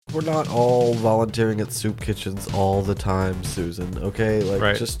we're not all volunteering at soup kitchens all the time, Susan. Okay, like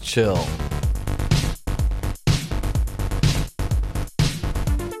Right. just chill.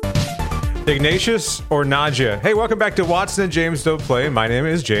 Ignatius or Nadia? Hey, welcome back to Watson and James Don't Play. My name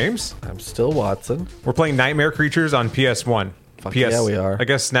is James. I'm still Watson. We're playing Nightmare Creatures on PS1. Fuck yeah, we are. I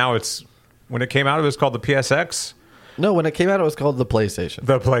guess now it's... When it came out, it was called the PSX? No, when it came out, it was called the PlayStation.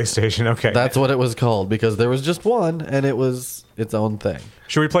 The PlayStation, okay. That's what it was called because there was just one, and it was its own thing.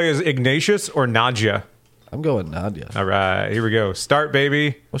 Should we play as Ignatius or Nadia? I'm going Nadia. All right, here we go. Start,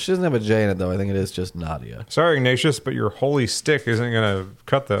 baby. Well, she doesn't have a J in it, though. I think it is just Nadia. Sorry, Ignatius, but your holy stick isn't going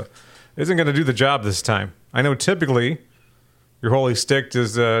to do the job this time. I know typically your holy stick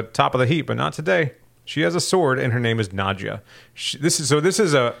is top of the heap, but not today. She has a sword, and her name is Nadia. This is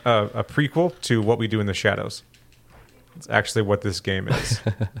a prequel to What We Do in the Shadows. It's actually what this game is.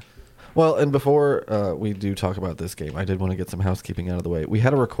 Well, and before we do talk about this game, I did want to get some housekeeping out of the way. We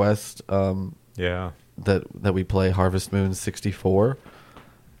had a request Yeah. that we play Harvest Moon 64,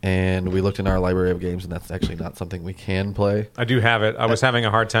 and we looked in our library of games, and that's actually not something we can play. I do have it. I was having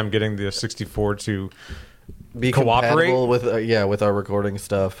a hard time getting the 64 to Be cooperate compatible with with our recording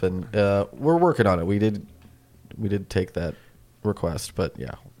stuff, and we're working on it. We did take that request, but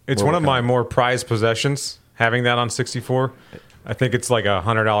yeah, It's one of my more prized possessions, having that on 64. I think it's like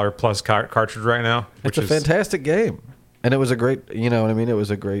 $100 plus cartridge right now. It's a fantastic game, and it was a great, it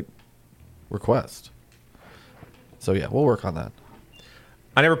was a great request. So yeah, we'll work on that.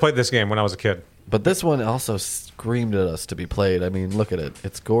 I never played this game when I was a kid. But this one also screamed at us to be played. I mean, look at it.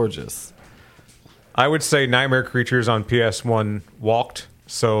 It's gorgeous. I would say Nightmare Creatures on PS1 walked,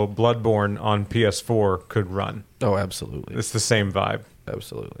 so Bloodborne on PS4 could run. Oh, absolutely. It's the same vibe.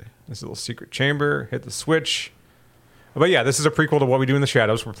 Absolutely. This little secret chamber, hit the switch. But yeah, this is a prequel to What We Do in the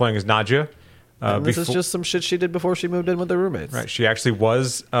Shadows. We're playing as Nadia. And this is just some shit she did before she moved in with her roommates. Right, she actually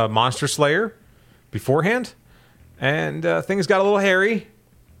was a monster slayer beforehand, and things got a little hairy,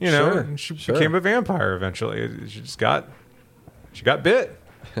 and she became a vampire eventually. She got bit.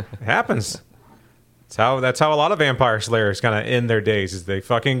 It happens. That's how a lot of vampire slayers kind of end their days, is they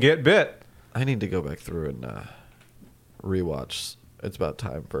fucking get bit. I need to go back through and rewatch. It's about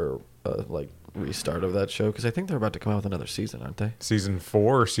time for restart of that show, because I think they're about to come out with another season, aren't they? Season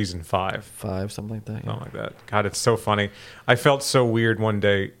 4 or season 5? 5, something like that. Yeah. Something like that. God, it's so funny. I felt so weird one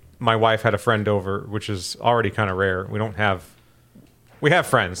day. My wife had a friend over, which is already kind of rare. We have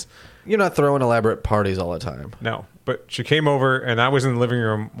friends. You're not throwing elaborate parties all the time. No, but she came over, and I was in the living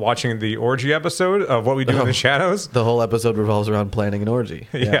room watching the orgy episode of What We Do in the Shadows. The whole episode revolves around planning an orgy.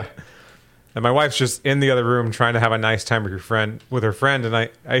 Yeah. And my wife's just in the other room trying to have a nice time with her friend, and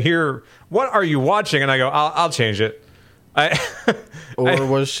I hear, "What are you watching?" And I go, "I'll change it."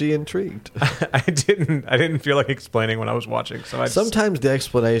 Was she intrigued? I didn't feel like explaining what I was watching. So sometimes the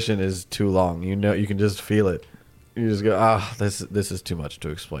explanation is too long. You can just feel it. You just go, this is too much to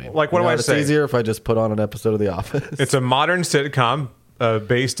explain. Like, what do I say? It's easier if I just put on an episode of The Office. It's a modern sitcom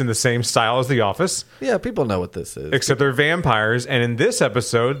based in the same style as The Office. Yeah, people know what this is. Except they're vampires, and in this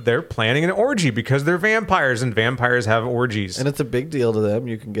episode, they're planning an orgy because they're vampires, and vampires have orgies. And it's a big deal to them.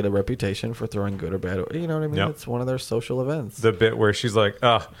 You can get a reputation for throwing good or bad. You know what I mean? Yep. It's one of their social events. The bit where she's like,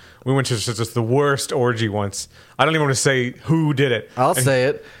 we went to just the worst orgy once. I don't even want to say who did it. I'll say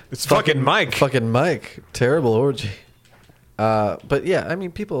it. It's fucking Mike. Fucking Mike. Terrible orgy. But yeah, I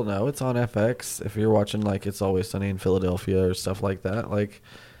mean, people know it's on FX. If you're watching like It's Always Sunny in Philadelphia or stuff like that, like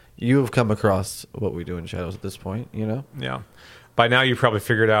you have come across What We Do in Shadows at this point, Yeah. By now you've probably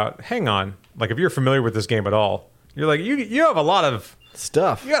figured out, hang on, like if you're familiar with this game at all, you're like, you have a lot of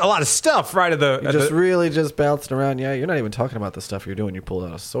stuff. You got a lot of stuff right at the... You're really just bouncing around. Yeah, you're not even talking about the stuff you're doing. You pulled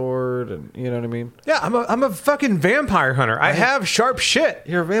out a sword and, you know what I mean? Yeah, I'm a fucking vampire hunter. I have sharp shit.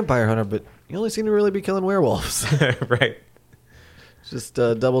 You're a vampire hunter, but you only seem to really be killing werewolves. Right. Just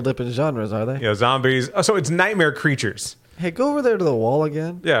double dipping genres, are they? Yeah, zombies. Oh, so it's Nightmare Creatures. Hey, go over there to the wall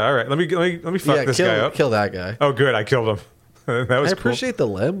again. Yeah, all right. Let me fuck this guy up. Kill that guy. Oh, good. I killed him. That was I appreciate the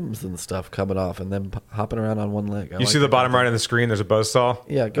limbs and stuff coming off and then hopping around on one leg. You see the bottom right on the screen? There's a buzzsaw.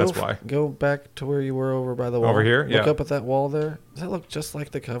 Yeah, that's why. Go back to where you were over by the wall. Over here? Look up at that wall there. Does that look just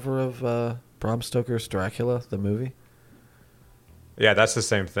like the cover of Bram Stoker's Dracula, the movie? Yeah, that's the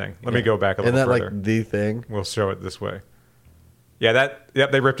same thing. Let me go back a little further. Isn't that like the thing? We'll show it this way. Yeah,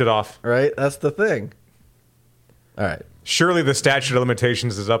 they ripped it off. Right? That's the thing. All right. Surely the statute of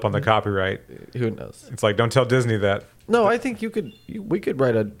limitations is up on the copyright. Who knows? It's like, don't tell Disney that. No, I think we could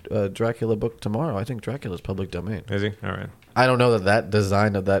write a Dracula book tomorrow. I think Dracula's public domain. Is he? All right. I don't know that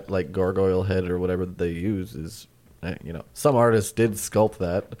design of that like gargoyle head or whatever they use is, some artists did sculpt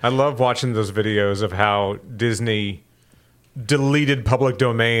that. I love watching those videos of how Disney deleted public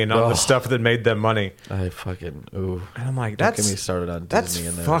domain on Oh. the stuff that made them money. I fucking ooh. And I'm like, Don't get me that's started on that's Disney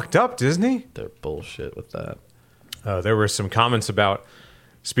and fucked up, Disney. their bullshit with that. There were some comments about,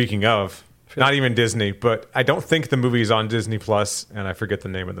 speaking of, not even Disney, but I don't think the movie's on Disney Plus, and I forget the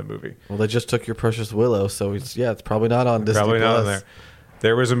name of the movie. Well, they just took your precious Willow, so it's probably not on Disney Probably not on Plus. there.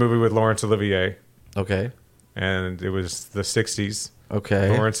 There was a movie with Laurence Olivier, Okay. and it was the 60s. Okay.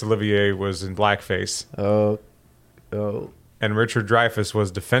 Laurence Olivier was in blackface, Oh. and Richard Dreyfuss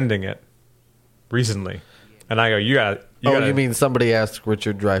was defending it recently. And I go, you got You mean somebody asked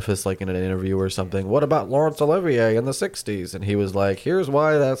Richard Dreyfuss, like in an interview or something, what about Laurence Olivier in the 60s? And he was like, here's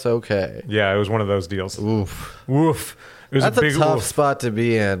why that's okay. Yeah, it was one of those deals. Oof. Woof. It was That's a big a tough woof. spot to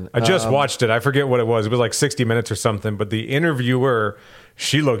be in. I just watched it. I forget what it was. It was like 60 minutes or something. But the interviewer,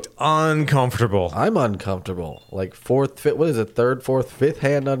 she looked uncomfortable. I'm uncomfortable. Like fourth, fifth, what is it? Third, fourth, fifth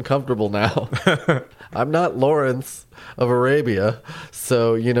hand uncomfortable now. I'm not Lawrence of Arabia.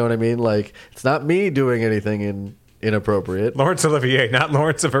 So, you know what I mean? Like, it's not me doing anything inappropriate. Laurence Olivier, not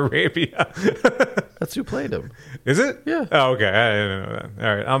Lawrence of Arabia. That's who played him. Is it? Yeah. Oh, okay. I didn't know that.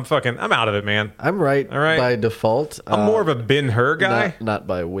 All right. I'm out of it, man. I'm right, All right. by default. I'm more of a Ben-Hur guy. Not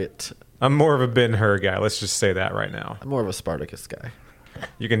by wit. I'm more of a Ben-Hur guy. Let's just say that right now. I'm more of a Spartacus guy.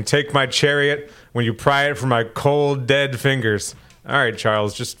 You can take my chariot when you pry it from my cold, dead fingers. All right,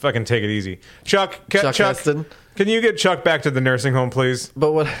 Charles, just fucking take it easy. Chuck, Chuck Heston. can you get Chuck back to the nursing home, please?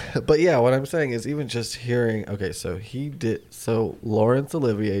 But yeah, what I'm saying is even just hearing, okay, so Laurence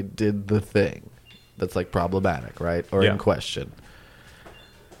Olivier did the thing that's like problematic, right? Or Yeah. in question.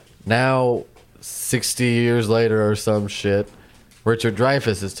 Now, 60 years later or some shit, Richard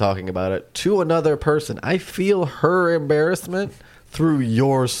Dreyfuss is talking about it to another person. I feel her embarrassment through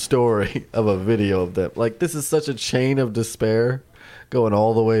your story of a video of them. Like, this is such a chain of despair going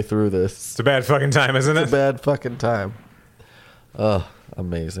all the way through this. It's a bad fucking time, isn't It's it? a bad fucking time. Oh,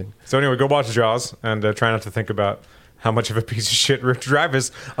 amazing. So anyway, go watch Jaws and try not to think about how much of a piece of shit Richard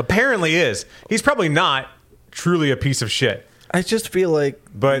Dreyfuss apparently is. He's probably not truly a piece of shit. I just feel like,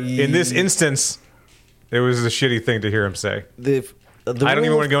 But in this instance, it was a shitty thing to hear him say. the I don't even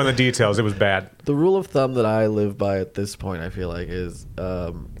rule want to go into the details. It was bad. The rule of thumb that I live by at this point, I feel like, is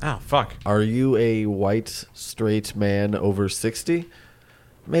Oh, fuck. are you a white straight man over 60?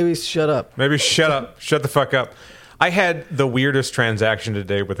 Maybe shut up. Maybe shut up. Shut the fuck up. I had the weirdest transaction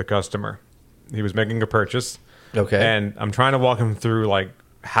today with a customer. He was making a purchase. Okay. And I'm trying to walk him through, like,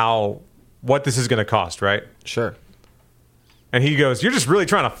 what this is going to cost, right? Sure. And he goes, "You're just really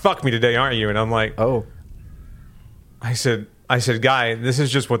trying to fuck me today, aren't you?" And I'm like, Oh, I said, guy, this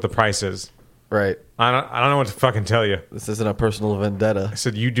is just what the price is. right. I don't know what to fucking tell you. This isn't a personal vendetta. I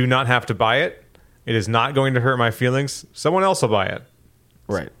said, you do not have to buy it. It is not going to hurt my feelings. Someone else will buy it.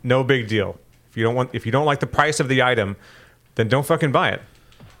 Right. No big deal. If you don't like the price of the item, then don't fucking buy it.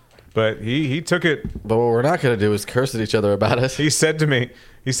 But he took it. But what we're not going to do is curse at each other about it. He said to me,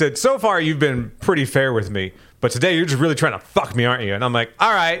 so far you've been pretty fair with me, but today you're just really trying to fuck me, aren't you? And I'm like,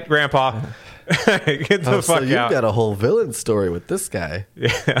 all right, Grandpa, get the So fuck you've out. got a whole villain story with this guy.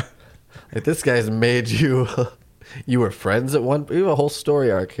 Yeah. Like, this guy's made you... you were friends at one... You have a whole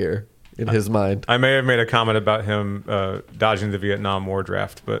story arc here in his mind. I may have made a comment about him dodging the Vietnam War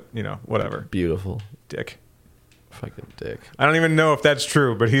draft, but, whatever. Beautiful. Dick. Fucking dick. I don't even know if that's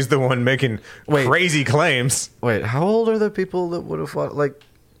true, but he's the one making Wait. crazy claims. Wait, how old are the people that would have fought, like,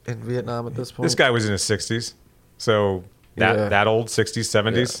 in Vietnam at this point? This guy was in his 60s. So Yeah. that old, 60s,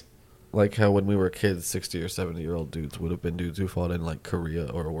 70s. Like how when we were kids, 60 or 70-year-old dudes would have been dudes who fought in, like, Korea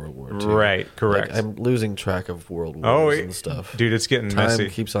or World War II. Right, correct. Like, I'm losing track of world Oh, wars and stuff. dude, it's getting Time messy.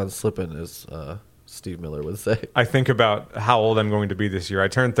 keeps on slipping, as Steve Miller would say. I think about how old I'm going to be this year. I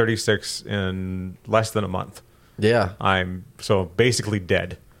turned 36 in less than a month. Yeah. I'm so basically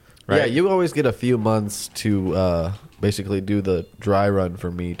dead. Right? Yeah, you always get a few months to basically do the dry run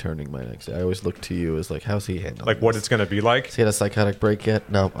for me turning my next. I always look to you as like, how's he handling Like what this? it's going to be like. Has he had a psychotic break yet?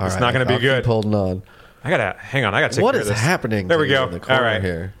 No. All It's right, not gonna be I'll good. Keep holding on. I gotta hang on. I gotta take What care is of this. happening? There to we you go. in the corner All right.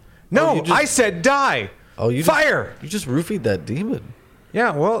 Here? No, Oh, you just- I said die. Oh, you Fire. You just roofied that demon.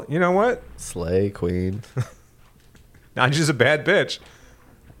 Yeah. Well, you know what? Slay queen. I'm just a bad bitch.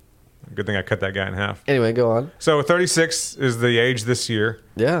 Good thing I cut that guy in half. Anyway, go on. So 36 is the age this year.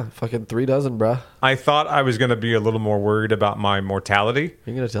 Yeah, fucking 3 dozen, bruh. I thought I was going to be a little more worried about my mortality.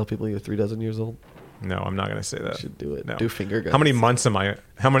 You're gonna tell people you're 3 dozen years old? No, I'm not going to say that. You should do it. No. Do finger guns. How many months am I?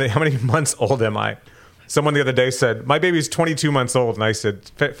 How many months old am I? Someone the other day said my baby's 22 months old, and I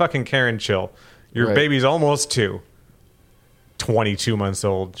said, "Fucking Karen, chill. Your Right. baby's almost 2. 22 months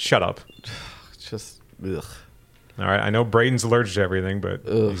old. Shut up." Just ugh. All right, I know Braden's allergic to everything, but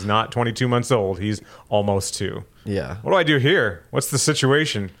Ugh. he's not 22 months old. He's almost 2. Yeah. What do I do here? What's the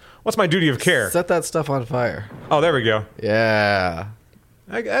situation? What's my duty of care? Set that stuff on fire. Oh, there we go. Yeah.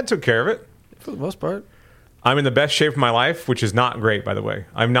 I took care of it. For the most part. I'm in the best shape of my life, which is not great, by the way.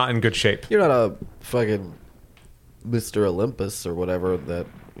 I'm not in good shape. You're not a fucking Mr. Olympus or whatever that,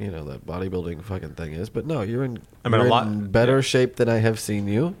 that bodybuilding fucking thing is. But no, you're in, better shape than I have seen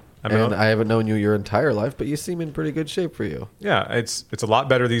you. I haven't known you your entire life, but you seem in pretty good shape for you. Yeah, it's a lot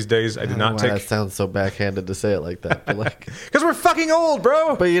better these days. I do not take. That sounds so backhanded to say it like that, but like, because we're fucking old,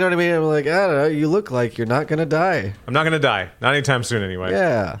 bro. But you know what I mean? I'm like, I don't know. You look like you're not gonna die. I'm not gonna die, not anytime soon, anyway.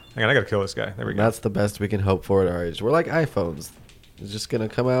 Yeah. Hang on, I gotta kill this guy. There we go. That's the best we can hope for at our age. We're like iPhones. It's just gonna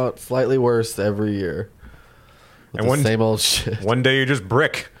come out slightly worse every year. With the same old shit. One day you just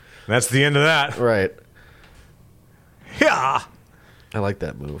brick. And that's the end of that. Right. Yeah. I like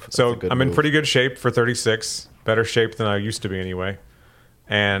that move. That's so I'm in pretty good shape for 36. Better shape than I used to be anyway.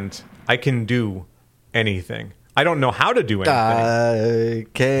 And I can do anything. I don't know how to do anything. I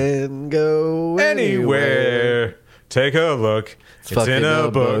can go anywhere. Take a look. It's in a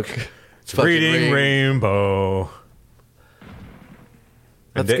book. It's reading Rainbow.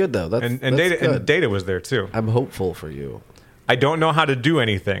 That's good, though. That's Data, good. And Data was there, too. I'm hopeful for you. I don't know how to do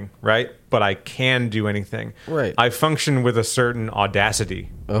anything, right? But I can do anything. Right. I function with a certain audacity.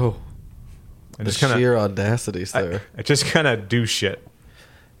 Oh. The sheer audacity, sir. I just kind of do shit.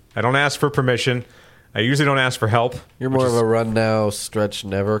 I don't ask for permission. I usually don't ask for help. You're more of a run now, stretch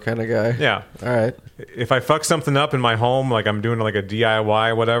never kind of guy? Yeah. All right. If I fuck something up in my home, like I'm doing like a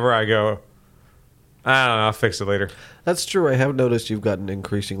DIY, whatever, I go, I don't know, I'll fix it later. That's true. I have noticed you've gotten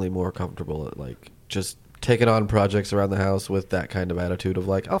increasingly more comfortable at like just taking on projects around the house with that kind of attitude of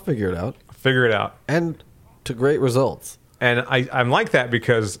like, I'll figure it out. Figure it out. And to great results. And I'm like that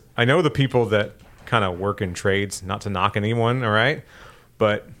because I know the people that kind of work in trades, not to knock anyone, all right?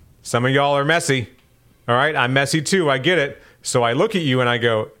 But some of y'all are messy, all right? I'm messy too, I get it. So I look at you and I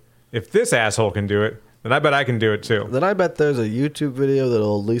go, if this asshole can do it, then I bet I can do it too. Then I bet there's a YouTube video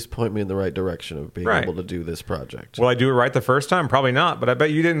that'll at least point me in the right direction of being able to do this project. Will I do it right the first time? Probably not, but I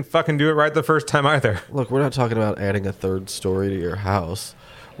bet you didn't fucking do it right the first time either. Look, we're not talking about adding a third story to your house.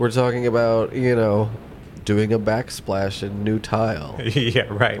 We're talking about, doing a backsplash in new tile. Yeah,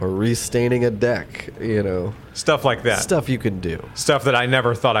 right. Or restaining a deck, Stuff like that. Stuff you can do. Stuff that I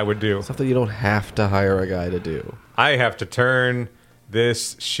never thought I would do. Stuff that you don't have to hire a guy to do. I have to turn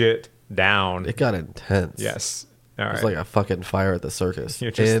this shit down. It got intense. Yes. All right. It's like a fucking fire at the circus. You're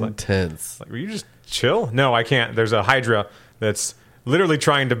just intense. Will you just chill? No, I can't. There's a Hydra that's literally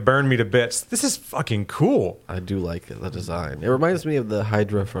trying to burn me to bits. This is fucking cool. I do like the design. It reminds me of the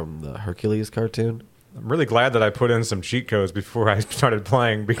Hydra from the Hercules cartoon. I'm really glad that I put in some cheat codes before I started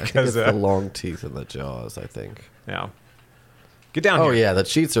playing because I think it's the long teeth in the jaws, I think. Yeah. Get down here. Oh, yeah, the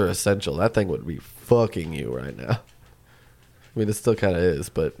cheats are essential. That thing would be fucking you right now. I mean, it still kind of is,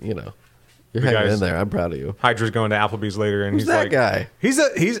 but, you're hanging in there. I'm proud of you. Hydra's going to Applebee's later, and Who's he's that like, guy? He's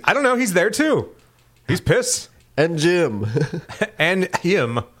I don't know. He's there too. He's pissed. And Jim. And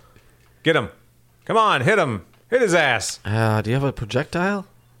him. Get him. Come on, hit him. Hit his ass. Do you have a projectile?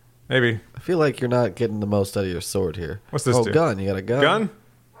 Maybe. I feel like you're not getting the most out of your sword here. What's this do? Gun. You got a gun? Gun?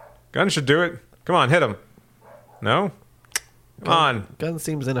 Gun should do it. Come on, hit him. No? Come on. Gun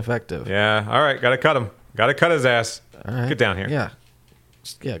seems ineffective. Yeah. All right. Got to cut him. Got to cut his ass. All right. Get down here.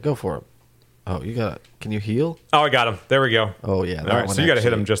 Yeah, go for him. Oh, can you heal? Oh, I got him. There we go. Oh, yeah. All right. So you got to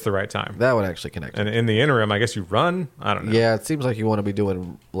hit him just the right time. That one actually connected. And in the interim, I guess you run. I don't know. Yeah, it seems like you want to be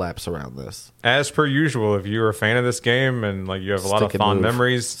doing laps around this. As per usual, if you're a fan of this game and like you have a lot of fond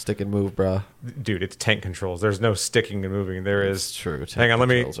memories. Stick and move, bruh. Dude, it's tank controls. There's no sticking and moving. There is. It's true. Tank Hang on,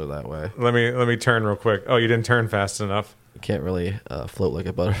 controls are that way. Let me turn real quick. Oh, you didn't turn fast enough. You can't really float like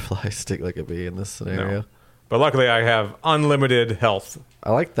a butterfly, stick like a bee in this scenario. No. But luckily, I have unlimited health.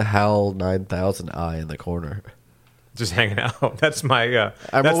 I like the HAL 9000 eye in the corner. Just hanging out. That's my.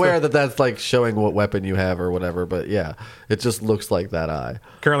 I'm aware that that's like showing what weapon you have or whatever, but yeah, it just looks like that eye.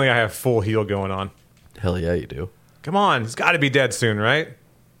 Currently, I have full heal going on. Hell yeah, you do. Come on, he's got to be dead soon, right?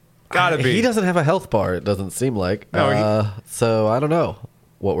 Got to be. He doesn't have a health bar. It doesn't seem like. No, so I don't know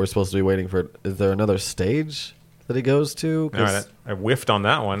what we're supposed to be waiting for. Is there another stage that he goes to? All right, I whiffed on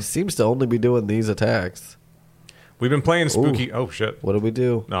that one. He seems to only be doing these attacks. We've been playing spooky. Ooh. Oh shit! What did we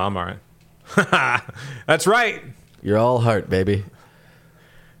do? No, I'm all right. That's right. You're all heart, baby.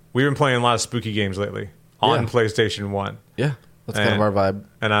 We've been playing a lot of spooky games lately on PlayStation 1. Yeah, that's kind of our vibe.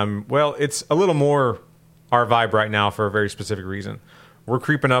 And it's a little more our vibe right now for a very specific reason. We're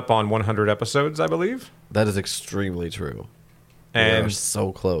creeping up on 100 episodes, I believe. That is extremely true. We are And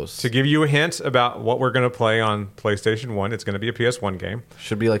so close. to give you a hint about what we're going to play on PlayStation 1, it's going to be a PS1 game.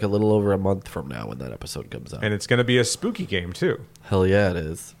 Should be like a little over a month from now when that episode comes out. And it's going to be a spooky game, too. Hell yeah, it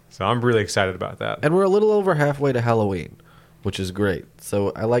is. So I'm really excited about that. And we're a little over halfway to Halloween, which is great.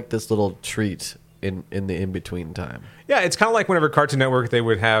 So I like this little treat in the in-between time. Yeah, it's kind of like whenever Cartoon Network, they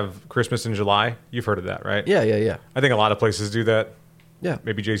would have Christmas in July. You've heard of that, right? Yeah. I think a lot of places do that. Yeah.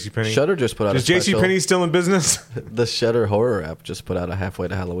 Maybe JCPenney. Shudder just put out Is a special. JCPenney still in business? The Shudder horror app just put out a halfway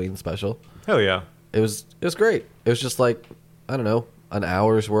to Halloween special. Hell yeah. It was great. It was just like, I don't know, an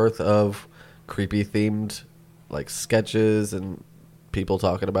hour's worth of creepy themed like sketches and people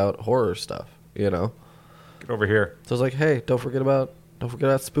talking about horror stuff, you know. Get over here. So I was like, hey, don't forget about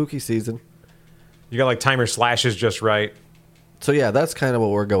spooky season. You got like timer slashes just right. So yeah, that's kind of what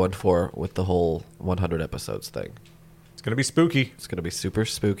we're going for with the whole 100 episodes thing. It's going to be spooky. It's going to be super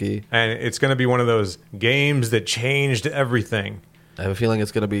spooky. And it's going to be one of those games that changed everything. I have a feeling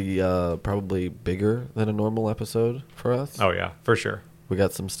it's going to be probably bigger than a normal episode for us. Oh, yeah, for sure. We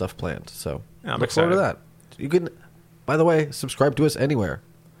got some stuff planned, so Yeah, I'm look forward to that. You can, by the way, subscribe to us anywhere.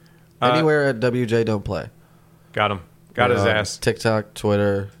 Anywhere at WJ Don't Play. Got him. Got his ass. TikTok,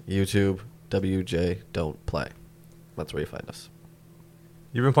 Twitter, YouTube, WJ Don't Play. That's where you find us.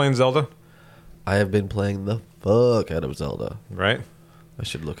 You've been playing Zelda, I have been playing the fuck out of Zelda. right? I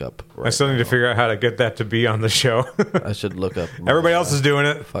should look up. I still need to figure out how to get that to be on the show. I should look up. Everybody else is doing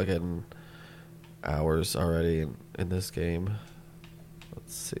it. Fucking hours already in this game.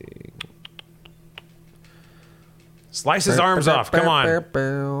 Let's see. Slice his arms off. Come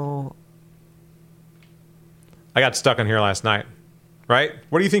on. I got stuck in here last night, right?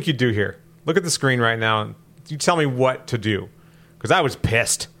 What do you think you'd do here? Look at the screen right now. And you tell me what to do. Because I was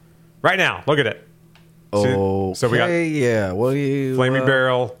pissed. Right now, look at it. Okay, So we got yeah. What do you? Flamey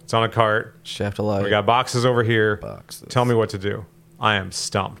Barrel. It's on a cart. Shaft of Light. We got boxes over here. Boxes. Tell me what to do. I am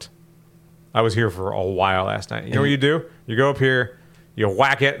stumped. I was here for a while last night. You know what you do? You go up here, you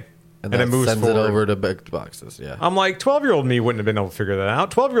whack it, and that it moves sends forward. it over to big boxes. Yeah, I'm like, 12-year-old me wouldn't have been able to figure that out.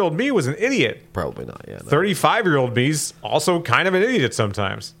 12-year-old me was an idiot. probably not. Yeah. No. 35-year-old me's also kind of an idiot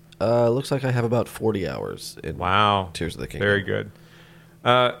sometimes. Looks like I have about 40 hours in Wow. Tears of the Kingdom. Very good.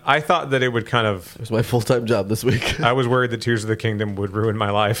 I thought that it would kind of... It was my full-time job this week. I was worried that Tears of the Kingdom would ruin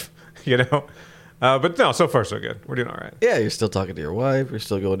my life, you know? But no, so far so good. We're doing all right. Yeah, you're still talking to your wife. You're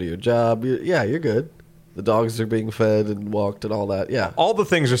still going to your job. You're good. The dogs are being fed and walked and all that. Yeah. All the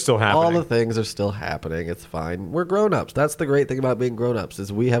things are still happening. All the things are still happening. It's fine. We're grown-ups. That's the great thing about being grown-ups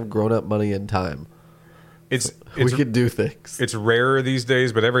is we have grown-up money and time. It's We can do things. It's rarer these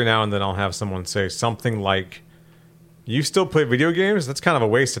days, but every now and then I'll have someone say something like, "You still play video games? That's kind of a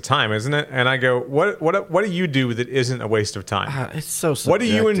waste of time, isn't it?" And I go, "What do you do that isn't a waste of time?" It's so subjective. What do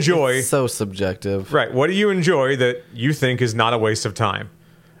you enjoy? It's so subjective. Right. What do you enjoy that you think is not a waste of time?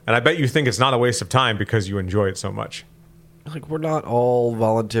 And I bet you think it's not a waste of time because you enjoy it so much. Like, we're not all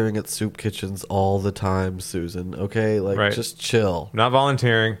volunteering at soup kitchens all the time, Susan. Okay? Like, Right. just chill. I'm not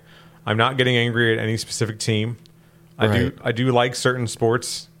volunteering. I'm not getting angry at any specific team. Right. I do like certain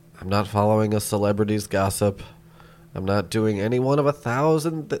sports. I'm not following a celebrity's gossip. I'm not doing any one of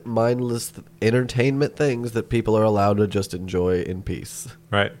 1,000 mindless entertainment things that people are allowed to just enjoy in peace.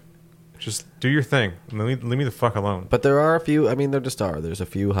 Right. Just do your thing. Leave me the fuck alone. But there are a few, I mean, there just are. There's a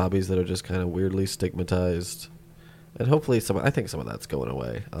few hobbies that are just kind of weirdly stigmatized. And hopefully I think some of that's going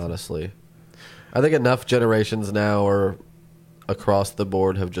away, honestly. I think enough generations now are across the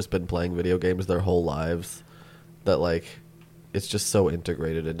board have just been playing video games their whole lives that, like, it's just so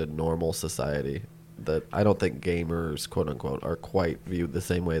integrated into normal society that I don't think gamers, quote unquote, are quite viewed the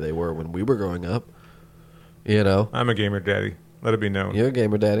same way they were when we were growing up. You know? I'm a gamer daddy. Let it be known. You're a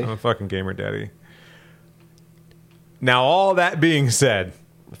gamer daddy. I'm a fucking gamer daddy. Now, all that being said,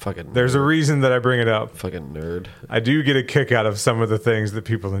 Fucking there's a reason that I bring it up. fucking nerd. I do get a kick out of some of the things that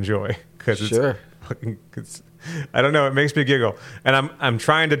people enjoy. Sure. I don't know. It makes me giggle. And I'm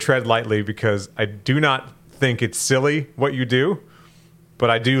trying to tread lightly because I do not think it's silly what you do, but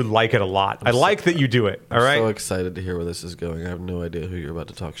I do like it a lot. I like that you do it. All right. I'm so excited to hear where this is going. I have no idea who you're about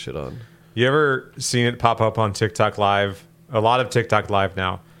to talk shit on. You ever seen it pop up on TikTok Live? A lot of TikTok Live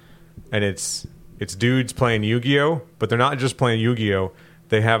now. And it's dudes playing Yu-Gi-Oh! But they're not just playing Yu-Gi-Oh!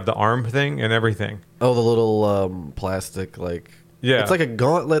 They have the arm thing and everything. Oh, the little plastic, like... Yeah. It's like a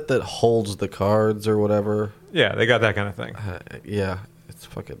gauntlet that holds the cards or whatever. Yeah, they got that kind of thing. Yeah, it's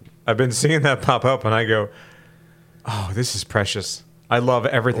fucking... I've been seeing that pop up and I go, oh, this is precious. I love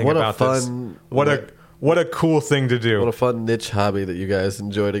everything What a about fun- this. What a cool thing to do. What a fun niche hobby that you guys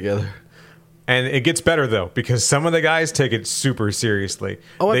enjoy together. And it gets better, though, because some of the guys take it super seriously.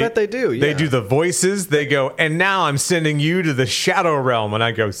 Oh, I bet they do, They yeah. do the voices. They go, and now I'm sending you to the Shadow Realm. And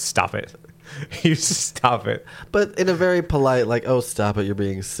I go, stop it. You stop it. But in a very polite, like, oh, stop it, you're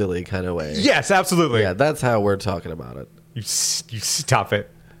being silly kind of way. Yes, absolutely. Yeah, that's how we're talking about it. You stop it.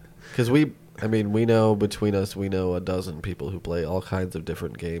 Because we know between us, we know a dozen people who play all kinds of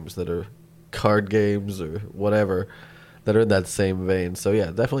different games that are card games or whatever that are in that same vein. So yeah,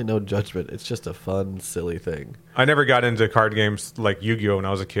 definitely no judgment. It's just a fun, silly thing. I never got into card games like Yu-Gi-Oh when I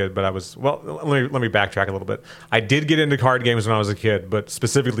was a kid, but I was, well, let me backtrack a little bit. I did get into card games when I was a kid, but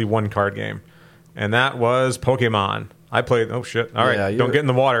specifically one card game, and that was Pokemon. I played, oh shit, all right, Yeah, don't get in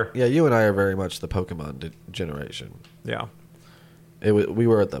the water. Yeah, you and I are very much the Pokemon generation. Yeah. We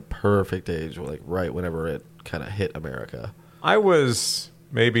were at the perfect age, like right whenever it kind of hit America. I was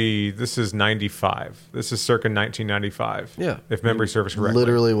this is 95. This is circa 1995. Yeah. If memory serves correctly.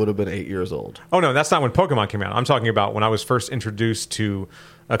 Literally would have been 8 years old. Oh, no, that's not when Pokemon came out. I'm talking about when I was first introduced to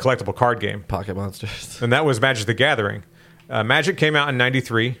a collectible card game. Pocket Monsters. And that was Magic the Gathering. Magic came out in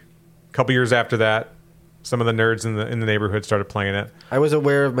 93. A couple years after that, some of the nerds in the neighborhood started playing it. I was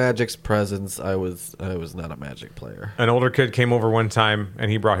aware of Magic's presence. I was not a Magic player. An older kid came over one time, and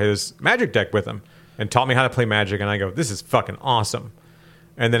he brought his Magic deck with him and taught me how to play Magic. And I go, this is fucking awesome.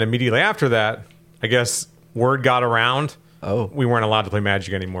 And then immediately after that, I guess word got around. Oh. We weren't allowed to play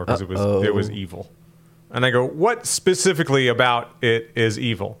Magic anymore because it was evil. And I go, what specifically about it is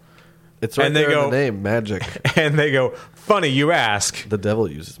evil? It's right And they there go- in the name, Magic. And they go, funny you ask. The devil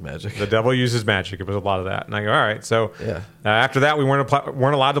uses magic. The devil uses magic. It was a lot of that. And I go, all right. So Yeah. after that, we weren't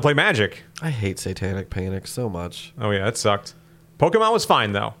allowed to play Magic. I hate Satanic Panic so much. Oh, yeah, that sucked. Pokemon was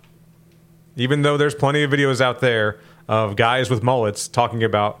fine, though. Even though there's plenty of videos out there of guys with mullets talking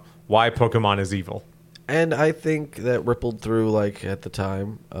about why Pokemon is evil. And I think that rippled through, like, at the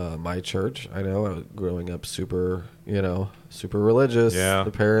time, my church. I know I was growing up super religious. Yeah.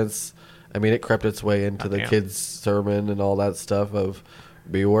 The parents, I mean, it crept its way into the Goddamn. kids' sermon and all that stuff of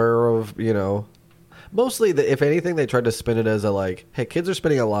beware of, mostly, if anything, they tried to spin it as a, like, hey, kids are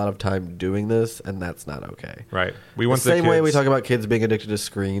spending a lot of time doing this, and that's not okay. Right. We The want same way we kids- talk about kids being addicted to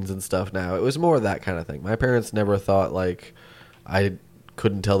screens and stuff now. It was more that kind of thing. My parents never thought, like, I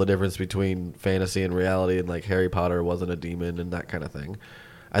couldn't tell the difference between fantasy and reality, and like Harry Potter wasn't a demon and that kind of thing.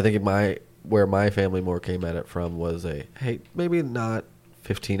 I think where my family more came at it from was hey, maybe not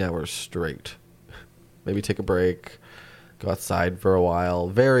 15 hours straight. Maybe take a break, go outside for a while,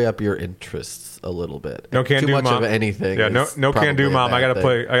 vary up your interests a little bit. No can Too do, much Mom. of anything. Yeah, is no can do, probably a Mom. I bad gotta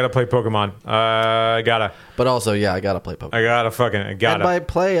thing. play Pokemon. I gotta. But also, yeah, I gotta play Pokemon. I gotta. And by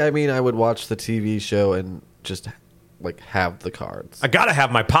play, I mean I would watch the TV show and just like have the cards. I gotta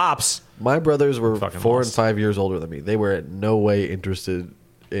have my pops. My brothers were Fucking 4 lost. and 5 years older than me. They were in no way interested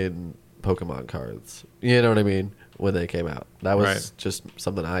in Pokemon cards. You know what I mean? When they came out, that was Right. just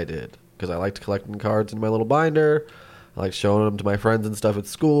something I did because I liked collecting cards in my little binder. I liked showing them to my friends and stuff at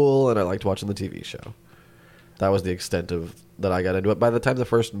school, and I liked watching the TV show. That was the extent of that I got into it. By the time the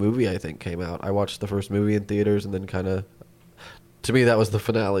first movie I think came out, I watched the first movie in theaters, and then kind of, to me, that was the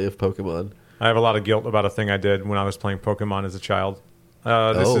finale of Pokemon. I have a lot of guilt about a thing I did when I was playing Pokemon as a child.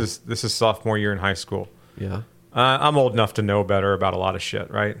 Oh. This is sophomore year in high school. Yeah. I'm old enough to know better about a lot of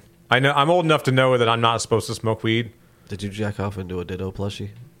shit, right? I know I'm old enough to know that I'm not supposed to smoke weed. Did you jack off into a Ditto plushie?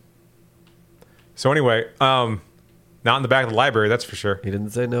 So anyway, not in the back of the library, that's for sure. He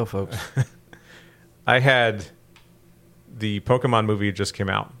didn't say no, folks. I had the Pokemon movie that just came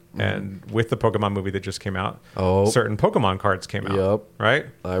out, and with the Pokemon movie that just came out, Oh. certain Pokemon cards came out. Yup. Right?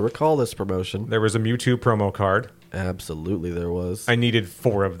 I recall this promotion. There was a Mewtwo promo card. Absolutely, there was. I needed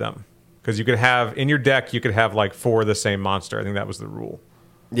 4 of them because you could have in your deck, you could have like 4 of the same monster. I think that was the rule.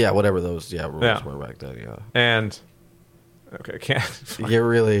 Yeah, whatever those rules Yeah. were back then. Yeah, And okay, can't. you're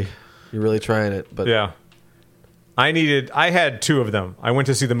really trying it, but Yeah. I had 2 of them. I went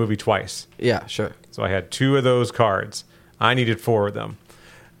to see the movie twice. yeah, sure. So I had 2 of those cards. I needed 4 of them.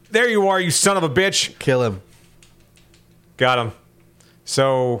 There you are, you son of a bitch. Kill him. Got him.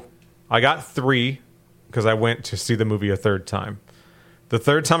 So I got 3 because I went to see the movie a third time. The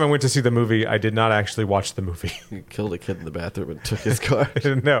third time I went to see the movie, I did not actually watch the movie. You killed a kid in the bathroom and took his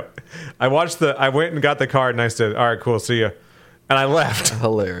card. No. I went and got the card and I said, all right, cool, see ya. And I left.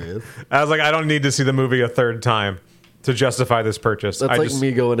 Hilarious. I was like, I don't need to see the movie a third time to justify this purchase. That's I like just,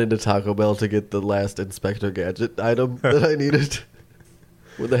 me going into Taco Bell to get the last Inspector Gadget item that I needed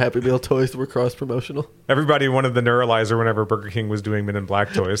when the Happy Meal toys were cross promotional. Everybody wanted the Neuralizer whenever Burger King was doing Men in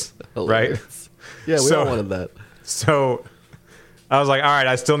Black toys, right? Hilarious. Yeah, we So- all wanted that. So I was like, all right,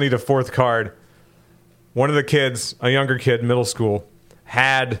 I still need a 4th card. One of the kids, a younger kid, middle school,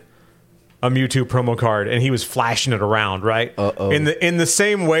 had a Mewtwo promo card and he was flashing it around, right? Uh-oh. In the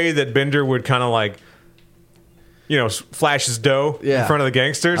same way that Bender would kind of like, flash his dough in front of the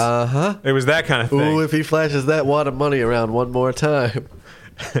gangsters. Uh-huh. It was that kind of thing. Ooh, if he flashes that wad of money around one more time.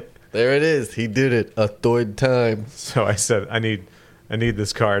 There it is. He did it a third time. So I said, I need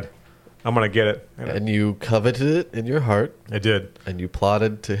this card. I'm going to get it. And you coveted it in your heart. I did. And you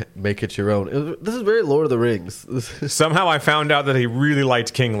plotted to make it your own. This is very Lord of the Rings. Somehow I found out that he really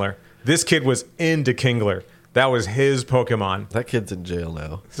liked Kingler. This kid was into Kingler. That was his Pokemon. That kid's in jail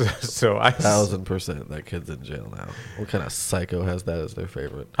now. So 1,000% that kid's in jail now. What kind of psycho has that as their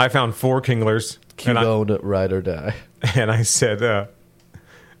favorite? I found 4 Kinglers. Cubone, ride or die. And I said,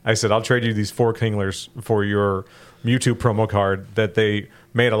 I'll trade you these 4 Kinglers for your Mewtwo promo card that they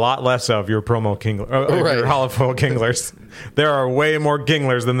made a lot less of your promo Kingler, your holofoil Kinglers. There are way more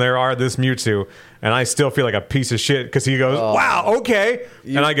Kinglers than there are this Mewtwo, and I still feel like a piece of shit because he goes, "Wow, okay,"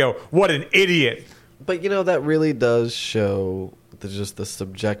 and I go, "What an idiot!" But that really does show just the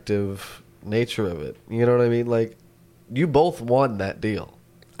subjective nature of it. You know what I mean? Like, you both won that deal.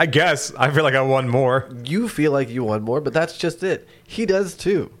 I guess I feel like I won more. You feel like you won more, but that's just it. He does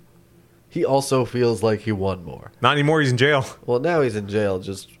too. He also feels like he won more. Not anymore. He's in jail. Well, now he's in jail,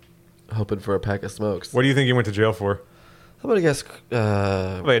 just hoping for a pack of smokes. What do you think he went to jail for? I'm gonna guess Like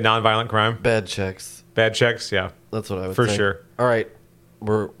a nonviolent crime. bad checks. Bad checks. Yeah, That's what I would for say. sure. All right,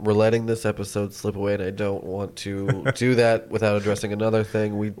 we're letting this episode slip away, and I don't want to do that without addressing another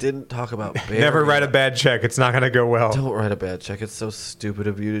thing. We didn't talk about Barry. Never write a bad check. It's not going to go well. Don't write a bad check. It's so stupid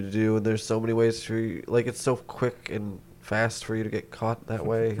of you to do, and there's so many ways for you. Like, it's so quick and fast for you to get caught that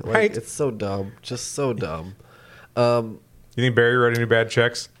way. Like, Right. It's so dumb. Just so dumb. You think Barry wrote any bad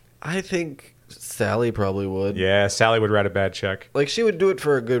checks? I think Sally probably would. Yeah, Sally would write a bad check. Like, she would do it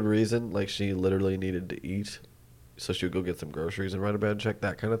for a good reason. Like, she literally needed to eat. So she would go get some groceries and write a bad check,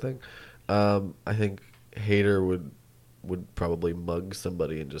 that kind of thing. I think Hader would probably mug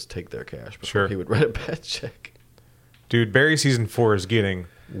somebody and just take their cash before he would write a bad check. Dude, Barry season 4 is getting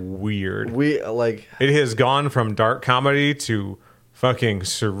weird. It has gone from dark comedy to fucking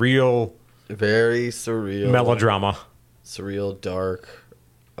surreal, very surreal melodrama. Surreal, dark.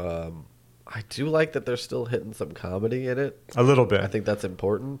 I do like that they're still hitting some comedy in it. A little bit. I think that's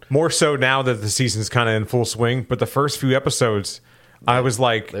important. More so now that the season's kind of in full swing. But the first few episodes, I was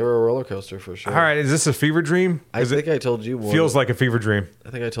like, they were a roller coaster for sure. all right, is this a fever dream? I think I told you more. Feels like a fever dream. I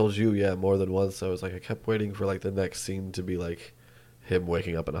think I told you, more than once. I was like, I kept waiting for like the next scene to be like him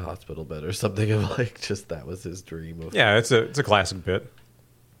waking up in a hospital bed or something, of like just that was his dream of. Yeah, it's a classic bit.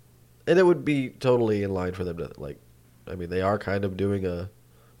 And it would be totally in line for them to like. I mean, they are kind of doing a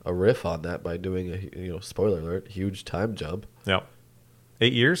riff on that by doing a spoiler alert, huge time jump. Yeah,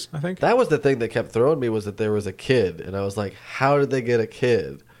 8 years, I think. That was the thing that kept throwing me, was that there was a kid, and I was like, how did they get a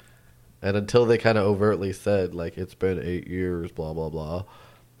kid? And until they kind of overtly said like, it's been 8 years, blah blah blah,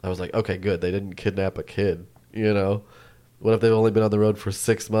 I was like, okay, good, they didn't kidnap a kid. What if they've only been on the road for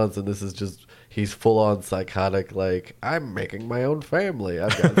 6 months and this is just, he's full on psychotic, like, I'm making my own family.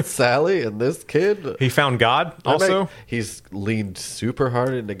 I've got Sally and this kid. He found God also. He's leaned super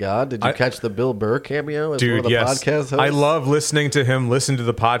hard into God. Did you catch the Bill Burr cameo as one of the podcast hosts? I love listening to him listen to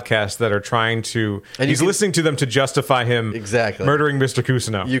the podcasts that are trying to, and he's listening to them to justify him murdering Mr.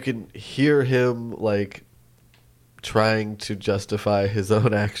 Kusino. You can hear him like trying to justify his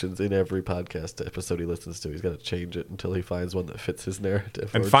own actions in every podcast episode he listens to. He's got to change it until he finds one that fits his narrative.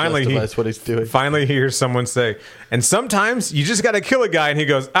 And finally, justifies what he's doing. Finally, he hears someone say, and sometimes you just got to kill a guy, and he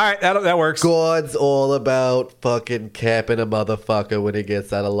goes, all right, that works. God's all about fucking capping a motherfucker when he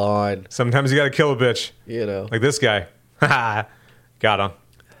gets out of line. Sometimes you got to kill a bitch. Like this guy. Got him.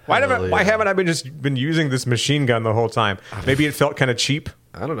 Why haven't I been using this machine gun the whole time? Maybe it felt kind of cheap.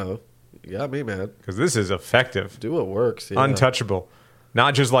 I don't know. You got me, man. Because this is effective. Do what works. Untouchable.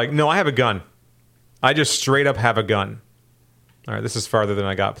 Not just like, no, I have a gun. I just straight up have a gun. All right, this is farther than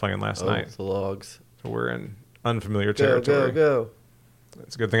I got playing last night. The logs. So we're in unfamiliar territory. Go.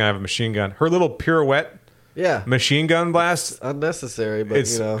 It's a good thing I have a machine gun. Her little pirouette machine gun blast. It's unnecessary, but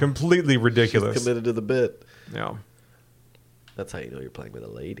it's completely ridiculous. She's committed to the bit. Yeah. That's how you know you're playing with a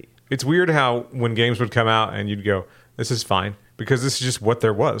lady. It's weird how when games would come out and you'd go, this is fine, because this is just what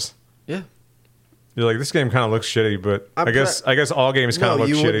there was. Yeah. You're like, this game kind of looks shitty, but I guess all games kind of look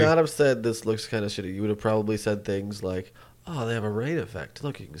shitty. No, you would not have said this looks kind of shitty. You would have probably said things like, oh, they have a rain effect.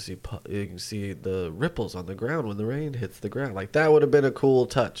 Look, you can see the ripples on the ground when the rain hits the ground. Like, that would have been a cool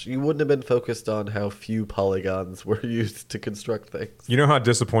touch. You wouldn't have been focused on how few polygons were used to construct things. You know how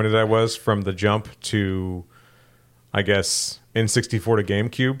disappointed I was from the jump to, I guess, N64 to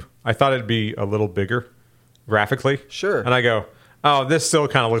GameCube? I thought it'd be a little bigger graphically. Sure. And I go, oh, this still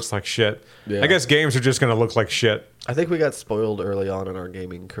kind of looks like shit. Yeah. I guess games are just going to look like shit. I think we got spoiled early on in our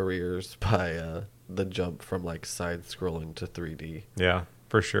gaming careers by the jump from like side scrolling to 3D. Yeah,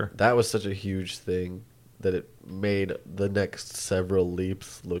 for sure. That was such a huge thing that it made the next several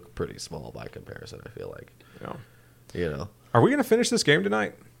leaps look pretty small by comparison, I feel like. Yeah. You know. Are we going to finish this game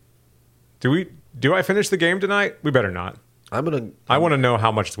tonight? Do I finish the game tonight? We better not. I want to know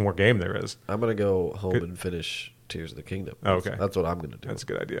how much more game there is. I'm gonna go home and finish Tears of the Kingdom. Okay. That's what I'm gonna do. That's a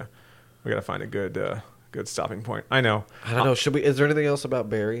good idea. We got to find a good stopping point. I know. I don't know. Should we? Is there anything else about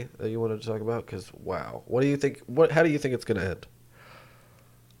Barry that you wanted to talk about? Because wow, what do you think? How do you think it's gonna end?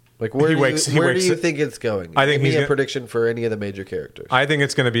 Like where do you think it's going? I think Give me a prediction for any of the major characters. I think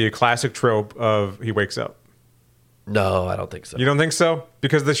it's going to be a classic trope of he wakes up. No, I don't think so. You don't think so?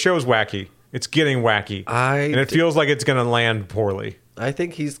 Because the show's wacky. It's getting wacky. And it feels like it's going to land poorly. I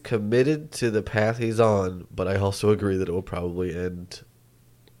think he's committed to the path he's on, but I also agree that it will probably end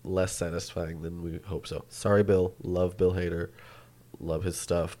less satisfying than we hope so. Sorry, Bill. Love Bill Hader. Love his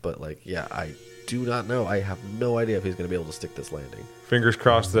stuff. But, like, yeah, I do not know. I have no idea if he's going to be able to stick this landing. Fingers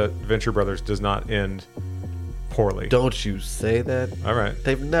crossed that Venture Brothers does not end poorly. Don't you say that. All right.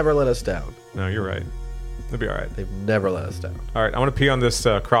 They've never let us down. No, you're right. They'll be all right. They've never let us down. All right, I want to pee on this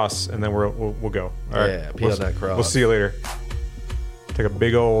cross, and then we'll go. All right. Yeah, pee on that cross. We'll see you later. Take a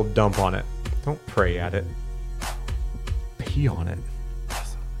big old dump on it. Don't pray at it. Pee on it.